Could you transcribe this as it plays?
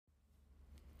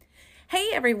Hey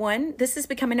everyone, this is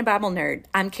Becoming a Bible Nerd.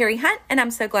 I'm Carrie Hunt, and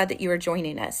I'm so glad that you are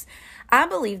joining us. I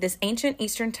believe this ancient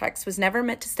Eastern text was never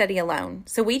meant to study alone,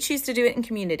 so we choose to do it in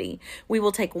community. We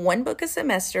will take one book a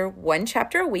semester, one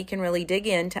chapter a week, and really dig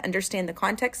in to understand the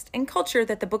context and culture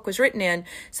that the book was written in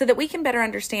so that we can better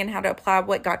understand how to apply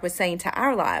what God was saying to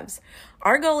our lives.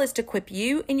 Our goal is to equip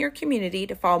you and your community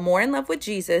to fall more in love with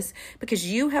Jesus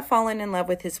because you have fallen in love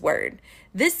with His Word.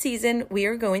 This season, we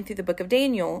are going through the book of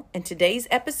Daniel, and today's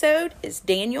episode is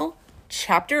Daniel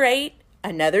chapter 8,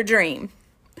 Another Dream.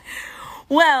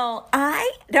 Well,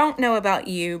 I don't know about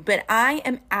you, but I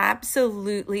am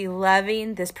absolutely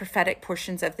loving this prophetic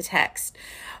portions of the text.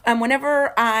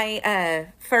 Whenever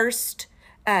I first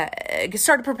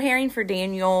started preparing for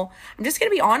Daniel, I'm just going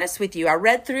to be honest with you. I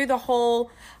read through the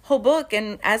whole book,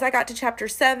 and as I got to chapter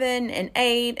 7 and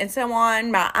 8 and so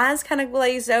on, my eyes kind of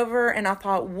glazed over, and I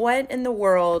thought, what in the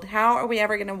world? How are we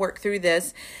ever going to work through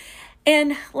this?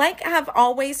 And like I've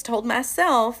always told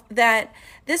myself, that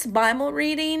this Bible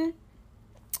reading,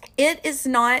 it is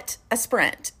not a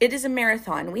sprint. It is a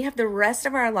marathon. We have the rest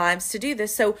of our lives to do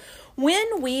this. So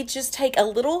when we just take a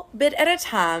little bit at a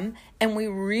time and we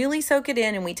really soak it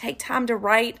in and we take time to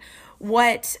write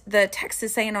what the text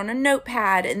is saying on a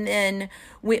notepad, and then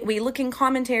we look in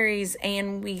commentaries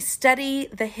and we study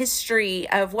the history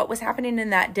of what was happening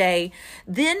in that day,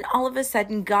 then all of a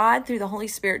sudden God, through the Holy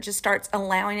Spirit, just starts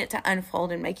allowing it to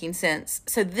unfold and making sense.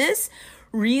 So this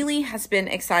really has been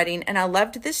exciting, and I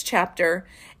loved this chapter,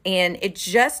 and it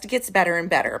just gets better and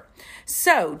better.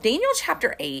 So Daniel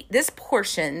chapter 8, this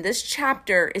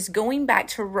chapter is going back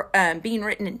to being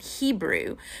written in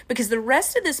Hebrew, because the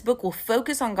rest of this book will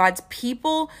focus on God's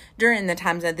people during the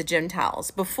times of the Gentiles.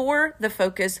 Before, the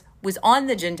focus was on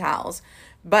the Gentiles,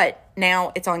 but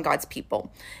now it's on God's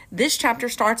people. This chapter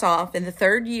starts off in the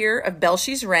 3rd year of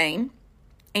Belshazzar's reign,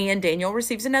 and Daniel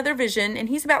receives another vision, and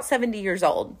he's about 70 years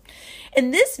old.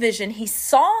 In this vision, he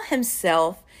saw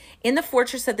himself in the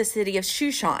fortress of the city of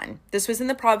Shushan. This was in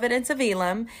the province of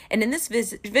Elam, and in this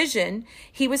vision,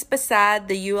 he was beside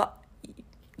the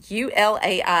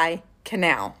Ulai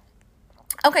Canal.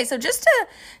 Okay, so just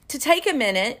to take a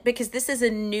minute, because this is a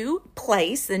new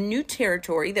place, a new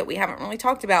territory that we haven't really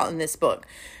talked about in this book.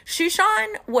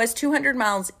 Shushan was 200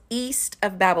 miles east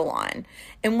of Babylon.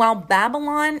 And while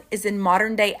Babylon is in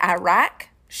modern-day Iraq,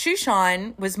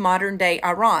 Shushan was modern-day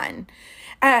Iran.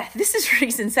 This is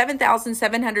reason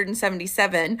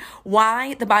 7,777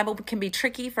 why the Bible can be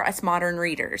tricky for us modern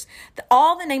readers.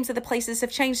 All the names of the places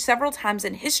have changed several times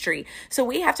in history, so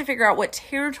we have to figure out what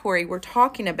territory we're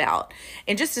talking about.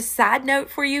 And just a side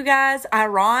note for you guys,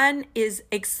 Iran is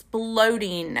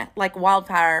exploding like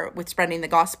wildfire with spreading the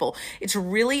gospel. It's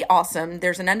really awesome.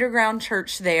 There's an underground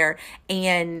church there,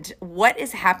 and what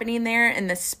is happening there in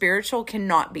the spiritual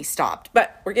cannot be stopped.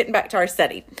 But we're getting back to our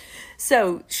study.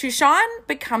 So Shushan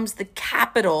becomes the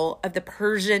capital of the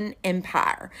Persian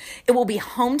Empire. It will be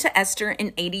home to Esther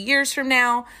in 80 years from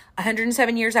now.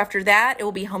 107 years after that, it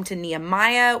will be home to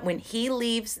Nehemiah when he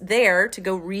leaves there to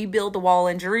go rebuild the wall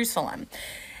in Jerusalem.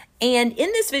 And in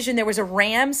this vision, there was a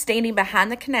ram standing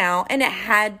behind the canal, and it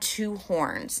had 2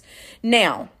 horns.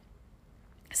 Now,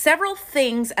 several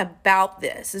things about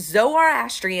this.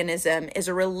 Zoroastrianism is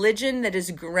a religion that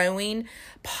is growing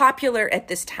popular at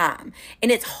this time. In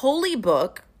its holy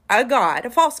book, a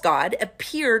false god,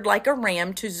 appeared like a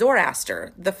ram to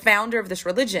Zoroaster, the founder of this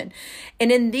religion.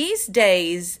 And in these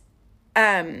days,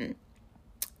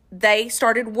 they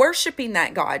started worshiping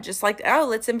that god, just like,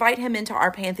 let's invite him into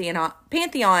our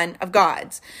pantheon of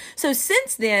gods. So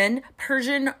since then,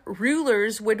 Persian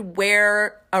rulers would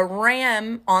wear a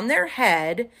ram on their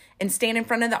head and stand in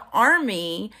front of the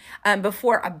army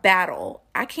before a battle.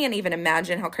 I can't even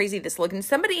imagine how crazy this looked. And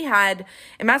somebody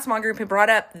in my small group had brought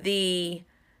up the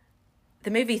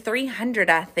movie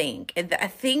 300, I think. And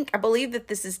I believe that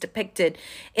this is depicted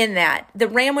in that. The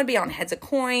ram would be on heads of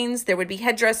coins. There would be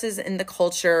headdresses in the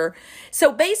culture.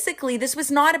 So basically, this was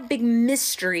not a big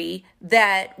mystery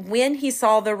that when he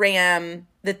saw the ram,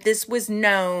 that this was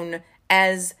known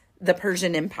as the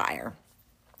Persian Empire.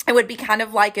 It would be kind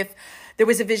of like if there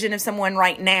was a vision of someone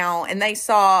right now and they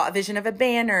saw a vision of a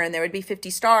banner and there would be 50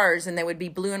 stars and there would be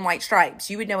blue and white stripes.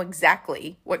 You would know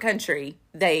exactly what country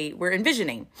they were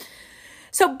envisioning.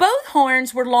 So both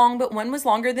horns were long, but one was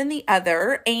longer than the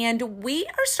other, and we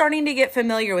are starting to get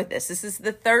familiar with this. This is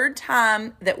the 3rd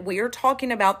time that we're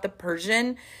talking about the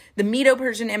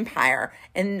Medo-Persian Empire,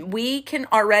 and we can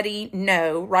already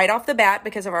know right off the bat,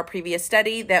 because of our previous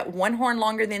study, that one horn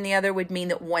longer than the other would mean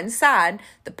that one side,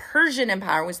 the Persian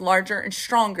Empire, was larger and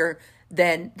stronger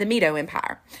than the Medo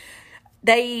Empire.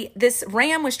 This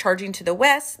ram was charging to the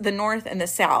west, the north, and the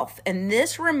south. And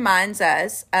this reminds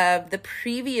us of the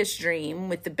previous dream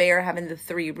with the bear having the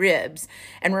 3 ribs.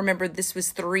 And remember, this was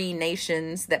 3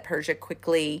 nations that Persia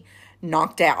quickly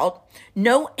knocked out.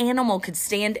 No animal could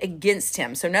stand against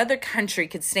him. So no other country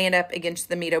could stand up against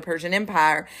the Medo-Persian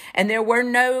Empire. And there were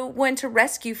no one to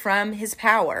rescue from his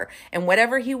power. And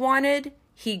whatever he wanted,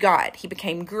 he got. He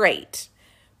became great.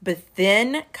 But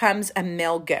then comes a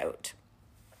male goat.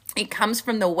 It comes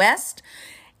from the west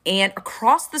and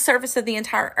across the surface of the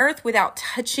entire earth without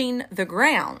touching the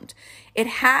ground. It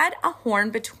had a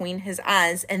horn between his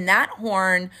eyes, and that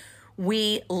horn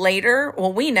we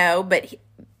know,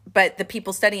 but the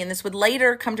people studying this would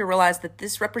later come to realize that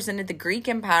this represented the Greek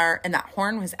Empire, and that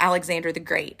horn was Alexander the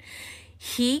Great.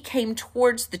 He came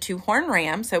towards the 2-horn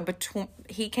ram,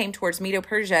 he came towards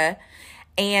Medo-Persia,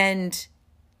 and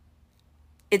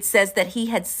it says that he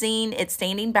had seen it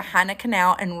standing behind a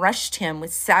canal and rushed him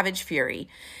with savage fury.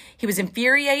 He was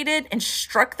infuriated and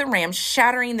struck the ram,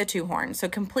 shattering the 2 horns, so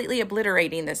completely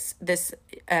obliterating this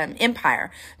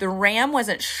empire. The ram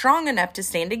wasn't strong enough to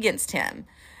stand against him.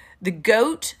 The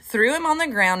goat threw him on the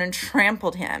ground and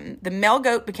trampled him. The male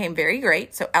goat became very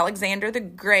great, so Alexander the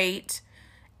Great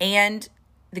and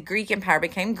the Greek Empire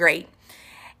became great.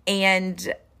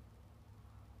 And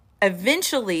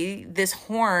eventually, this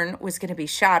horn was going to be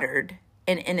shattered,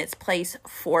 and in its place,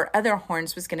 4 other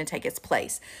horns was going to take its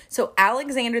place. So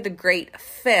Alexander the Great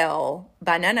fell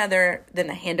by none other than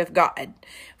the hand of God.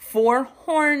 4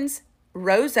 horns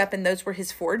rose up, and those were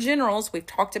his 4 generals. We've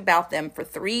talked about them for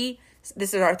 3.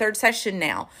 This is our 3rd session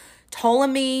now.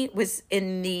 Ptolemy was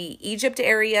in the Egypt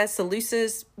area.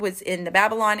 Seleucus was in the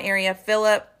Babylon area.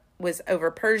 Philip was over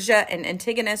Persia, and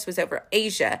Antigonus was over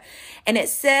Asia. And it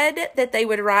said that they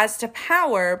would rise to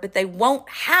power, but they won't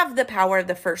have the power of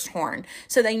the first horn.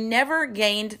 So they never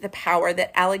gained the power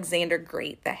that Alexander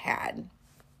Great had.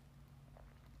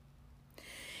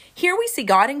 Here we see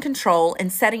God in control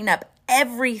and setting up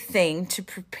everything to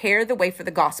prepare the way for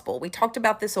the gospel. We talked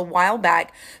about this a while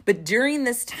back, but during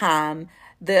this time,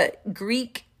 the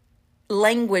Greek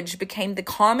language became the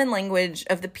common language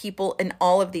of the people in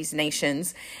all of these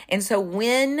nations. And so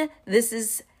when this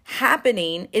is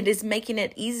happening, it is making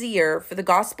it easier for the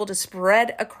gospel to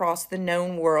spread across the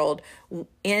known world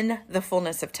in the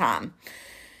fullness of time.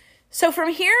 So from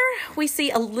here, we see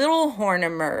a little horn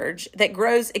emerge that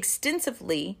grows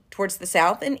extensively towards the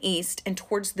south and east and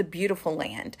towards the beautiful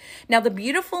land. Now, the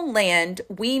beautiful land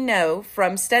we know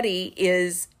from study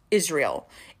is Israel.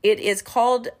 It is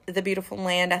called the beautiful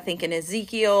land, I think, in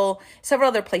Ezekiel, several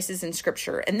other places in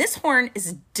scripture. And this horn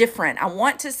is different. I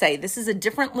want to say this is a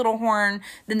different little horn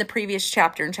than the previous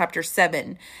chapter in chapter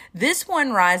 7. This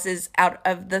one rises out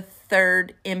of the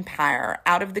 3rd empire,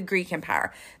 out of the Greek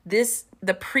Empire.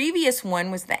 The previous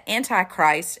one was the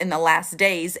Antichrist in the last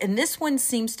days, and this one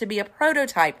seems to be a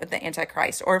prototype of the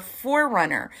Antichrist or a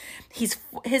forerunner.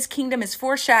 His kingdom is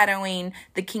foreshadowing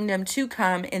the kingdom to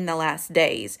come in the last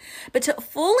days. But to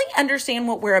fully understand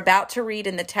what we're about to read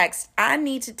in the text, I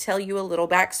need to tell you a little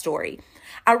backstory.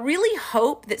 I really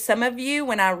hope that some of you,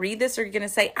 when I read this, are going to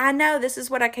say, I know this is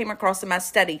what I came across in my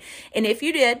study. And if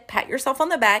you did, pat yourself on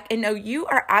the back and know you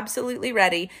are absolutely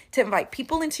ready to invite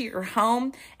people into your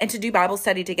home and to do Bible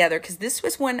study together, because this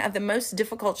was one of the most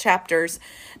difficult chapters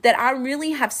that I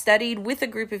really have studied with a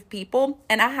group of people.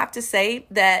 And I have to say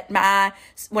that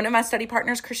one of my study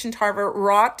partners, Christian Tarver,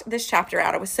 rocked this chapter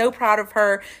out. I was so proud of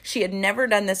her. She had never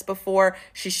done this before.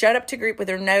 She showed up to group with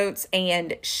her notes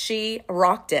and she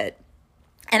rocked it.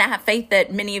 And I have faith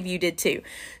that many of you did too.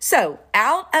 So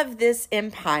out of this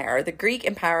empire, the Greek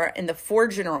Empire and the 4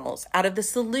 generals, out of the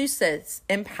Seleucus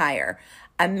Empire,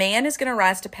 a man is going to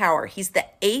rise to power. He's the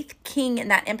 8th king in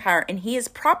that empire, and he is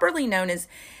properly known as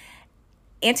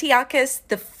Antiochus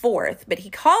IV, but he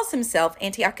calls himself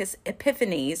Antiochus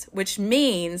Epiphanes, which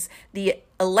means the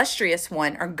illustrious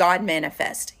one, or God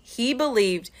manifest. He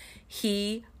believed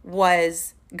he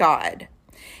was God.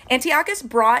 Antiochus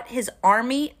brought his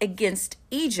army against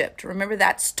Egypt. Remember,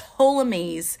 that's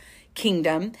Ptolemy's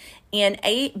kingdom in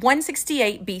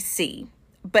 168 BC.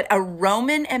 But a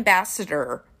Roman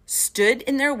ambassador stood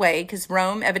in their way, because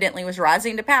Rome evidently was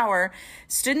rising to power,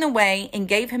 stood in the way and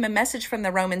gave him a message from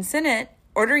the Roman Senate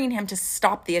ordering him to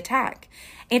stop the attack.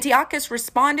 Antiochus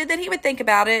responded that he would think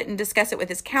about it and discuss it with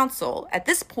his council. At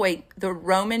this point, the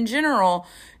Roman general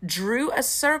drew a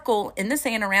circle in the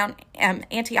sand around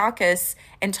Antiochus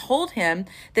and told him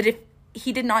that if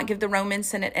he did not give the Roman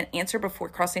Senate an answer before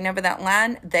crossing over that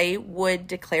line, they would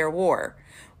declare war.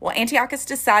 Well, Antiochus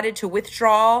decided to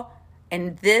withdraw,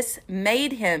 and this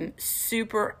made him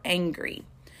super angry.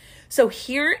 So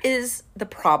here is the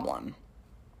problem.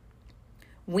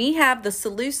 we have the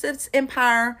Seleucids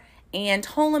Empire and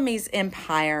Ptolemy's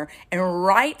Empire, and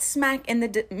right smack in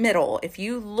the middle, if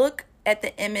you look at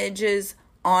the images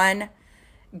on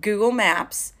Google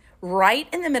Maps, right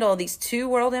in the middle of these two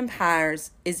world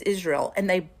empires is Israel, and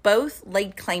they both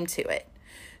laid claim to it.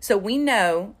 So we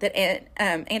know that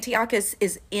Antiochus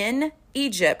is in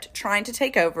Egypt trying to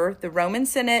take over. The Roman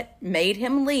Senate made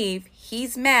him leave.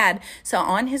 He's mad. So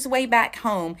on his way back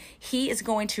home, he is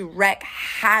going to wreak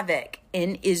havoc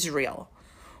in Israel.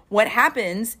 What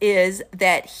happens is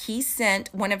that he sent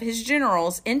one of his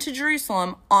generals into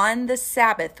Jerusalem on the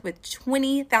Sabbath with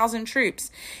 20,000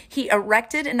 troops. He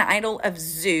erected an idol of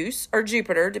Zeus or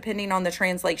Jupiter, depending on the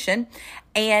translation,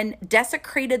 and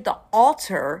desecrated the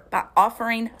altar by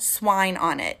offering swine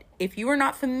on it. If you are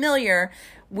not familiar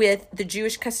with the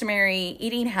Jewish customary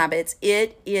eating habits,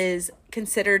 it is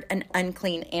considered an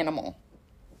unclean animal.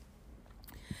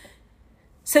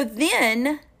 So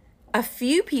then a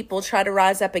few people try to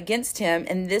rise up against him,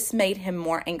 and this made him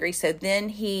more angry. So then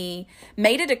he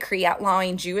made a decree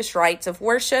outlawing Jewish rites of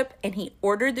worship, and he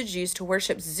ordered the Jews to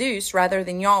worship Zeus rather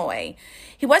than Yahweh.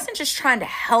 He wasn't just trying to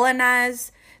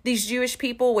Hellenize these Jewish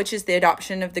people, which is the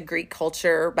adoption of the Greek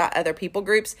culture by other people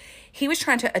groups. He was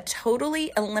trying to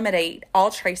totally eliminate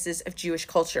all traces of Jewish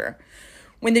culture.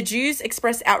 When the Jews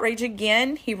expressed outrage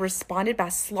again, he responded by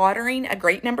slaughtering a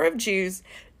great number of Jews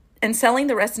and selling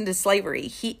the rest into slavery.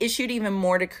 He issued even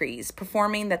more decrees,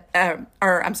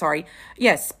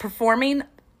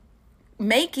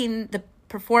 making the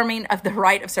performing of the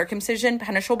rite of circumcision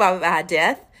punishable by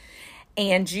death.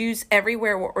 And Jews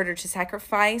everywhere were ordered to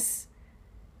sacrifice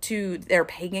to their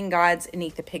pagan gods and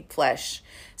eat the pig flesh.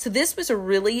 So this was a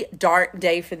really dark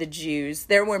day for the Jews.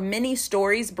 There were many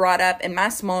stories brought up in my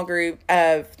small group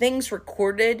of things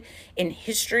recorded in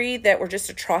history that were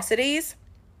just atrocities.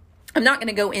 I'm not going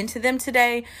to go into them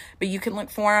today, but you can look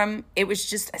for them. It was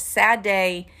just a sad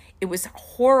day. It was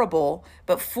horrible.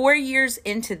 But 4 years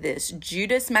into this,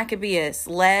 Judas Maccabeus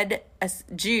led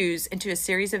Jews into a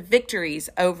series of victories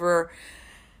over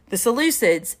the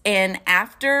Seleucids. And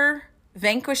after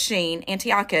vanquishing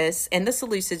Antiochus and the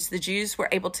Seleucids, the Jews were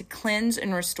able to cleanse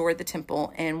and restore the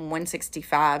temple in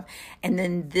 165. And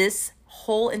then this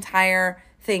whole entire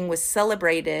thing was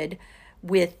celebrated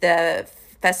with the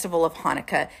festival of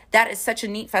Hanukkah. That is such a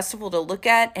neat festival to look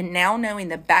at, and now knowing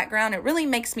the background, it really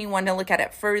makes me want to look at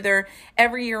it further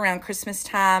every year around Christmas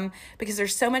time, because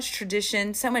there's so much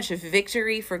tradition, so much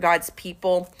victory for God's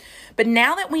people. But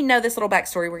now that we know this little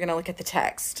backstory, we're going to look at the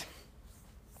text.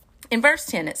 In verse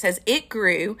 10, it says, it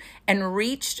grew and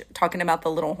reached, talking about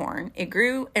the little horn, it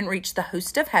grew and reached the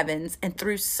host of heavens and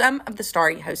threw some of the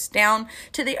starry hosts down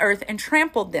to the earth and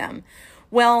trampled them.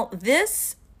 Well,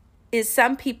 this is,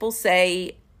 some people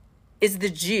say, is the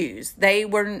Jews. They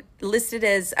were listed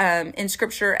as in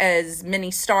scripture as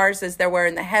many stars as there were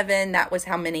in the heaven. That was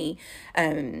how many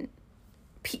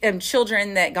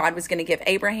children that God was going to give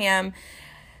Abraham.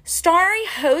 Starry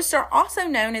hosts are also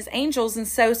known as angels, and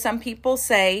so some people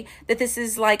say that this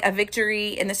is like a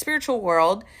victory in the spiritual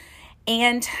world.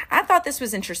 And I thought this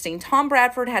was interesting. Tom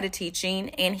Bradford had a teaching,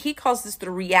 and he calls this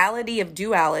the reality of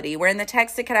duality, where in the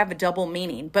text it could have a double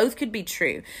meaning. Both could be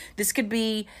true. This could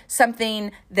be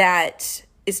something that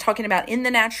is talking about in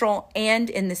the natural and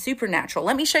in the supernatural.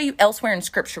 Let me show you elsewhere in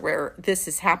scripture where this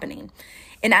is happening.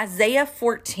 In Isaiah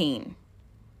 14,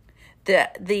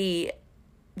 the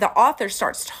author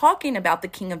starts talking about the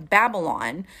king of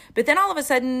Babylon, but then all of a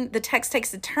sudden the text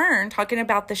takes a turn talking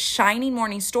about the shining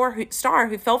morning star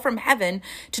who fell from heaven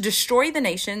to destroy the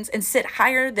nations and sit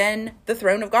higher than the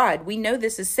throne of God. We know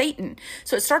this is Satan.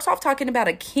 So it starts off talking about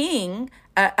a king,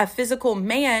 a physical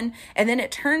man, and then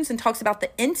it turns and talks about the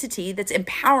entity that's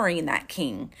empowering that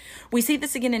king. We see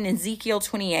this again in Ezekiel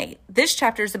 28. This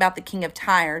chapter is about the king of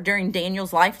Tyre during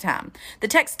Daniel's lifetime. The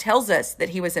text tells us that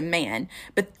he was a man,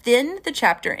 but then the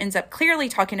chapter ends up clearly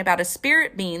talking about a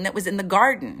spirit being that was in the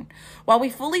garden. While we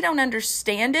fully don't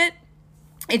understand it,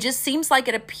 it just seems like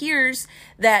it appears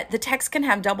that the text can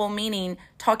have double meaning,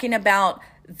 talking about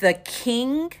the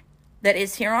king that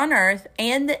is here on earth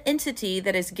and the entity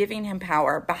that is giving him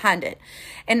power behind it.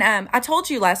 And I told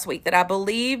you last week that I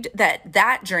believed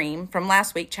that dream from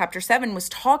last week, chapter 7, was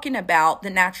talking about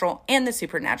the natural and the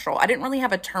supernatural. I didn't really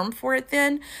have a term for it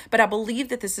then, but I believe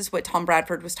that this is what Tom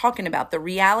Bradford was talking about, the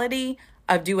reality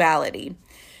of duality.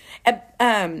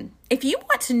 If you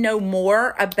want to know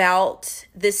more about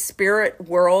this spirit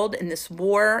world and this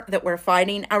war that we're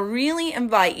fighting, I really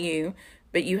invite you,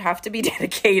 but you have to be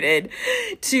dedicated,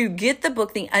 to get the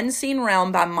book, The Unseen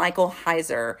Realm by Michael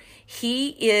Heiser. He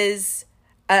is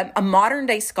a modern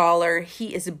day scholar.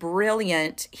 He is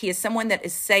brilliant. He is someone that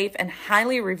is safe and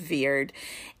highly revered.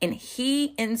 And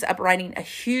he ends up writing a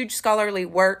huge scholarly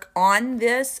work on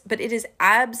this, but it is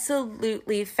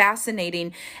absolutely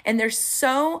fascinating. And there's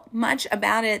so much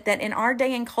about it that in our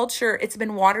day and culture, it's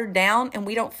been watered down and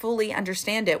we don't fully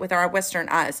understand it with our Western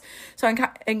eyes. So I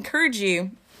encourage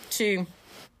you to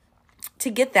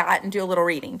get that and do a little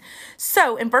reading.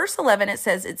 So in verse 11, it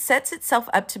says, it sets itself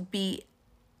up to be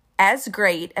as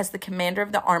great as the commander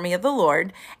of the army of the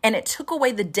Lord, and it took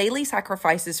away the daily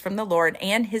sacrifices from the Lord,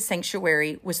 and his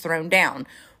sanctuary was thrown down.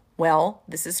 Well,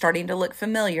 this is starting to look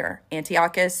familiar.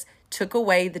 Antiochus took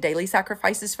away the daily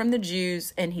sacrifices from the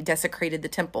Jews, and he desecrated the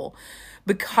temple.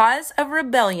 Because of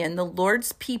rebellion, the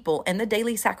Lord's people and the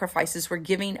daily sacrifices were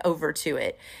giving over to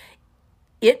it.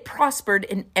 It prospered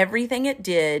in everything it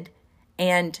did,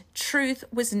 and truth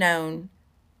was known,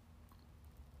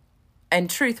 and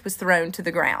truth was thrown to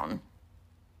the ground.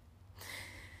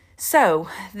 So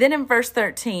then in verse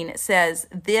 13, it says,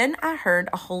 then I heard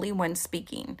a holy one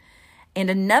speaking, and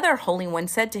another holy one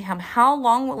said to him, how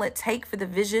long will it take for the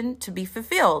vision to be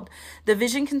fulfilled? The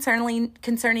vision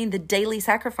concerning the daily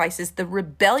sacrifices, the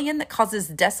rebellion that causes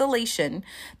desolation,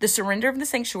 the surrender of the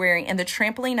sanctuary, and the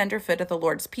trampling underfoot of the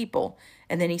Lord's people.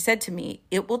 And then he said to me,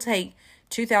 it will take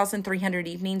 2,300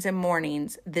 evenings and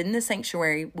mornings, then the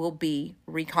sanctuary will be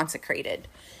reconsecrated.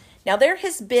 Now, there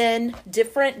has been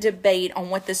different debate on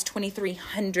what this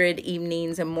 2,300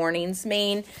 evenings and mornings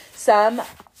mean. Some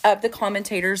of the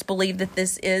commentators believe that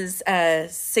this is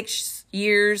 6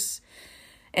 years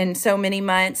and so many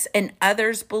months, and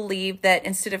others believe that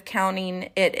instead of counting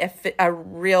it a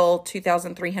real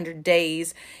 2,300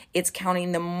 days, it's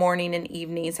counting the morning and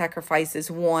evening sacrifices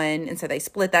one, and so they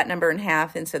split that number in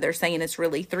half, and so they're saying it's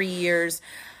really 3 years.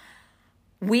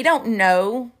 We don't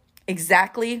know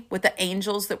exactly what the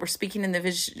angels that were speaking in the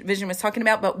vision was talking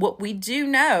about, but what we do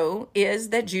know is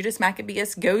that Judas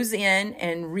Maccabeus goes in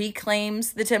and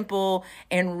reclaims the temple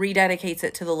and rededicates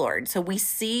it to the Lord. So we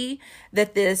see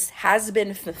that this has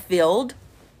been fulfilled.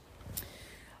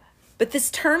 But this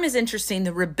term is interesting,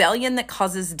 the rebellion that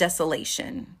causes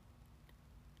desolation.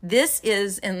 This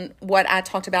is, in what I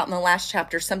talked about in the last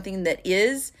chapter, something that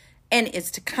is and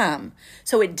is to come.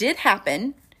 So it did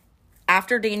happen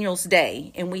after Daniel's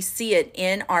day, and we see it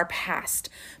in our past.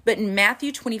 But in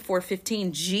Matthew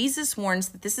 24:15, Jesus warns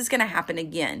that this is going to happen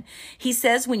again. He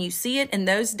says, when you see it in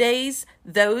those days,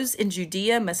 those in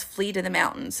Judea must flee to the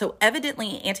mountains. So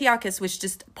evidently, Antiochus was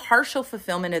just partial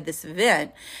fulfillment of this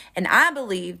event. And I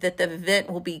believe that the event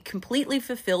will be completely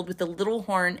fulfilled with the little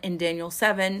horn in Daniel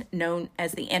 7, known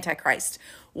as the Antichrist.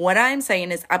 What I'm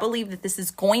saying is I believe that this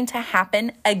is going to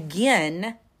happen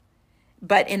again,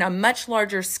 but in a much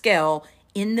larger scale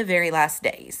in the very last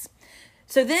days.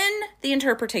 So then the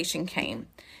interpretation came.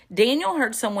 Daniel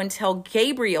heard someone tell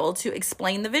Gabriel to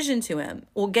explain the vision to him.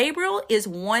 Well, Gabriel is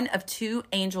one of two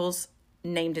angels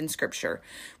named in Scripture.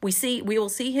 We will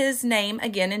see his name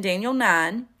again in Daniel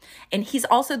 9, and he's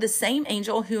also the same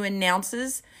angel who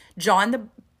announces John the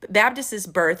Baptist's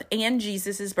birth and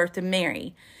Jesus' birth to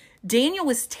Mary. Daniel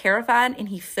was terrified and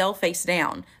he fell face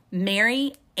down.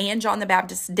 Mary and John the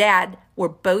Baptist's dad were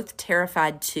both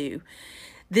terrified too.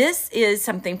 This is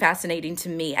something fascinating to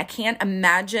me. I can't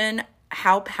imagine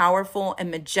how powerful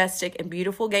and majestic and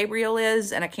beautiful Gabriel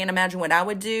is, and I can't imagine what I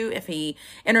would do if he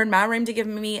entered my room to give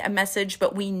me a message,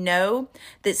 but we know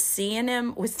that seeing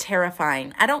him was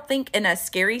terrifying. I don't think in a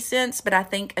scary sense, but I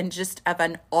think in just of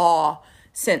an awe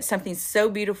sense, something so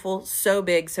beautiful, so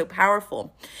big, so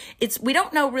powerful. We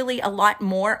don't know really a lot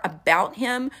more about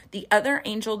him. The other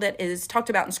angel that is talked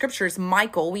about in Scripture is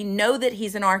Michael. We know that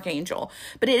he's an archangel,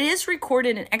 but it is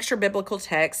recorded in extra biblical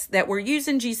texts that were used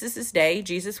in Jesus' day.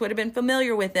 Jesus would have been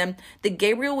familiar with them, that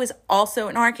Gabriel was also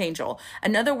an archangel.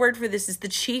 Another word for this is the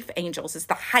chief angels. It's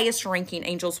the highest ranking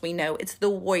angels we know. It's the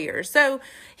warriors. So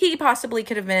he possibly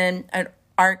could have been an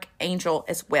archangel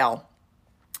as well.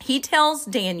 He tells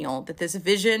Daniel that this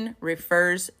vision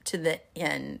refers to the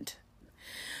end.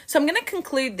 So I'm going to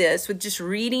conclude this with just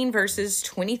reading verses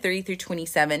 23 through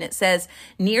 27. It says,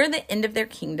 near the end of their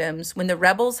kingdoms, when the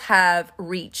rebels have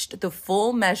reached the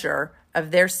full measure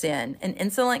of their sin, an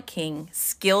insolent king,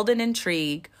 skilled in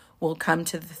intrigue, will come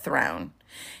to the throne.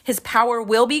 His power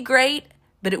will be great,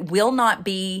 but it will not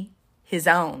be his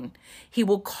own. He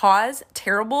will cause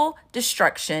terrible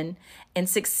destruction and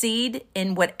succeed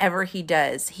in whatever he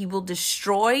does. He will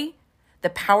destroy the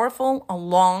powerful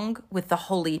along with the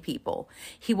holy people.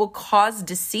 He will cause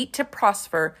deceit to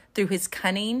prosper through his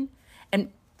cunning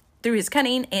and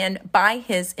by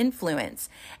his influence.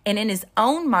 And in his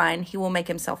own mind, he will make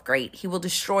himself great. He will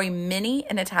destroy many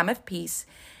in a time of peace,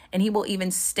 and he will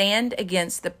even stand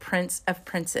against the prince of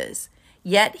princes.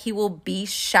 Yet he will be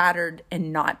shattered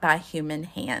and not by human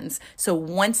hands. So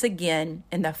once again,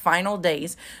 in the final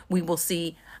days, we will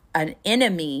see an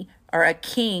enemy or a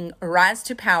king rise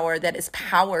to power that is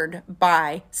powered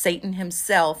by Satan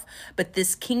himself. But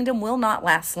this kingdom will not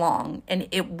last long, and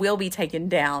it will be taken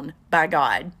down by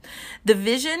God. The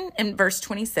vision in verse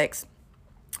 26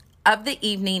 of the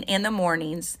evening and the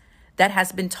mornings that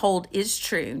has been told is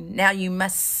true. Now you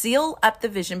must seal up the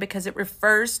vision because it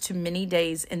refers to many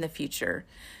days in the future.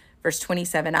 Verse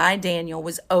 27, I, Daniel,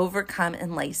 was overcome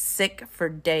and lay sick for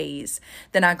days.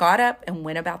 Then I got up and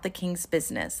went about the king's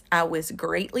business. I was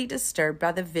greatly disturbed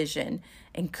by the vision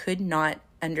and could not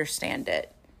understand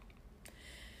it.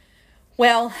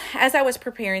 Well, as I was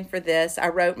preparing for this, I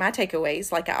wrote my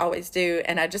takeaways like I always do,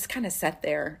 and I just kind of sat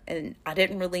there and I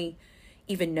didn't really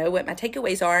even know what my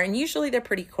takeaways are, and usually they're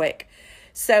pretty quick.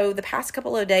 So the past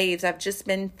couple of days, I've just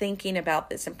been thinking about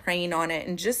this and praying on it,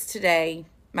 and just today,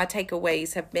 my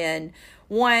takeaways have been,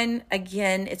 one,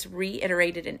 again, it's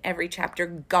reiterated in every chapter,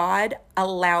 God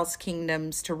allows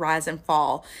kingdoms to rise and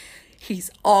fall. He's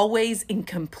always in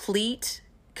complete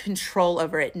control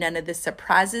over it. None of this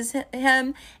surprises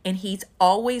him, and he's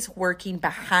always working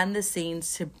behind the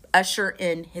scenes to usher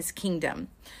in his kingdom.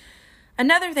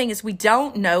 Another thing is we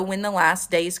don't know when the last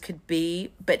days could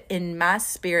be, but in my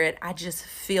spirit, I just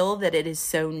feel that it is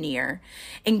so near.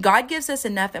 And God gives us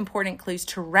enough important clues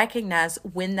to recognize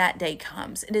when that day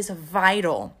comes. It is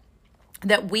vital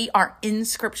that we are in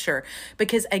Scripture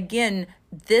because, again,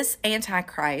 this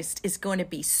Antichrist is going to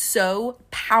be so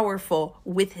powerful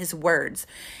with his words.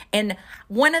 And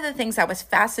one of the things I was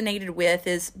fascinated with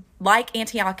is, like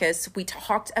Antiochus, we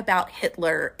talked about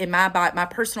Hitler in my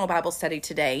personal Bible study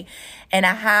today. And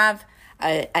I have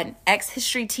an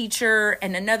ex-history teacher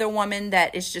and another woman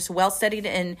that is just well studied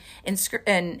in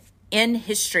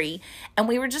history. And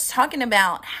we were just talking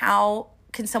about how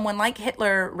can someone like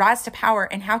Hitler rise to power,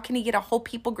 and how can he get a whole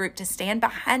people group to stand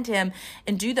behind him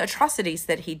and do the atrocities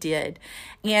that he did?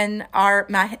 And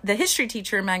the history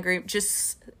teacher in my group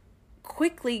just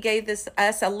quickly gave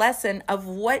us a lesson of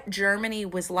what Germany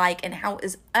was like and how it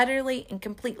was utterly and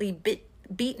completely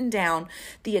beaten down.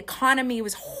 The economy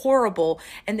was horrible,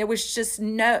 and there was just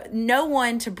no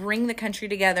one to bring the country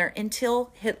together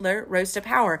until Hitler rose to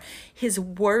power. His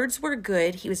words were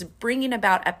good. He was bringing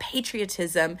about a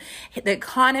patriotism. The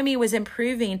economy was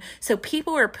improving, so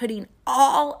people were putting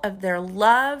all of their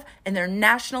love and their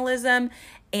nationalism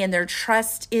and their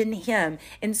trust in him.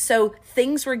 And so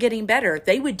things were getting better.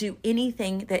 They would do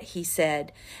anything that he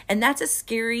said. And that's a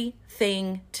scary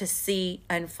thing to see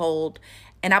unfold.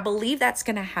 And I believe that's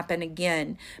going to happen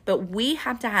again. But we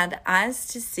have to have eyes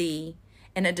to see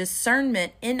and a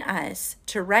discernment in us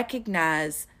to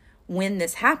recognize when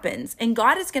this happens. And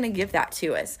God is going to give that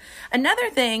to us. Another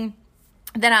thing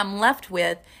that I'm left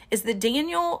with is that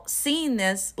Daniel, seeing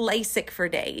this, lay sick for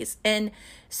days. And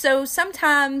so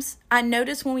sometimes I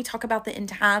notice when we talk about the end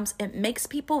times, it makes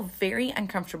people very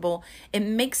uncomfortable. It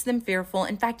makes them fearful.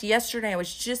 In fact, yesterday I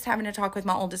was just having a talk with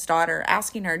my oldest daughter,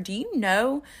 asking her, do you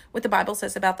know what the Bible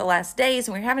says about the last days?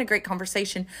 And we were having a great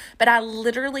conversation, but I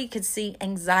literally could see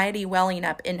anxiety welling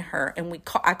up in her. And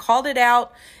I called it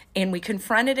out, and we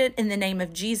confronted it in the name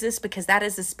of Jesus, because that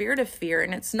is a spirit of fear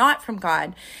and it's not from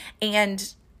God.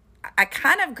 And I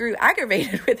kind of grew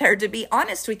aggravated with her, to be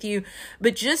honest with you.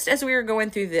 But just as we were going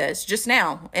through this just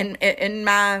now in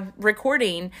my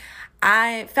recording,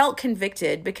 I felt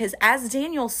convicted, because as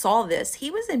Daniel saw this,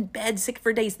 he was in bed sick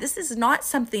for days. This is not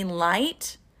something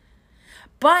light.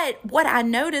 But what I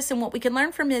noticed and what we can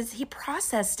learn from is he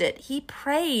processed it. He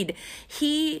prayed.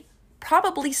 He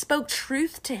probably spoke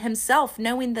truth to himself,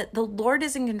 knowing that the Lord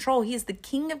is in control. He is the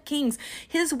King of Kings.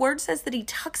 His word says that he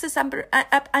tucks us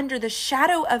up under the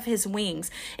shadow of his wings,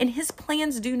 and his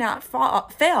plans do not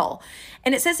fail.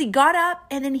 And it says he got up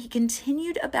and then he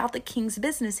continued about the king's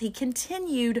business. He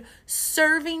continued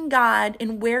serving God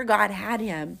and where God had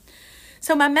him.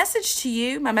 So my message to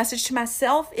you, my message to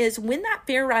myself is, when that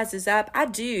fear rises up, I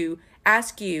do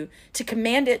ask you to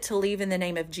command it to leave in the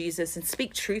name of Jesus and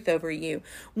speak truth over you.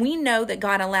 We know that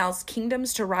God allows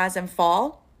kingdoms to rise and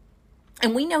fall,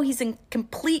 and we know he's in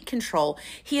complete control.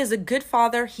 He is a good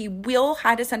father. He will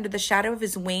hide us under the shadow of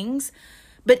his wings.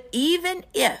 But even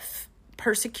if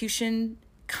persecution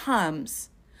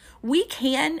comes, we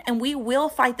can and we will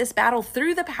fight this battle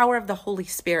through the power of the Holy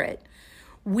Spirit.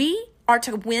 We are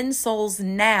to win souls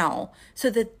now so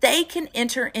that they can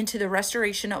enter into the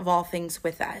restoration of all things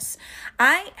with us.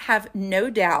 I have no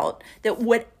doubt that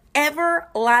whatever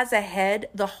lies ahead,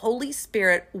 the Holy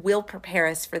Spirit will prepare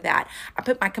us for that. I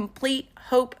put my complete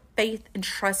hope, faith and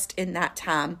trust in that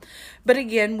time. But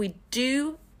again, we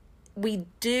do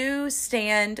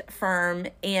stand firm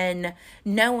in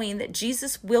knowing that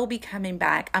Jesus will be coming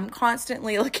back. I'm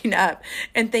constantly looking up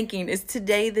and thinking, is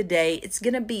today the day? It's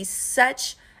going to be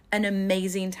such an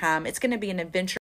amazing time. It's going to be an adventure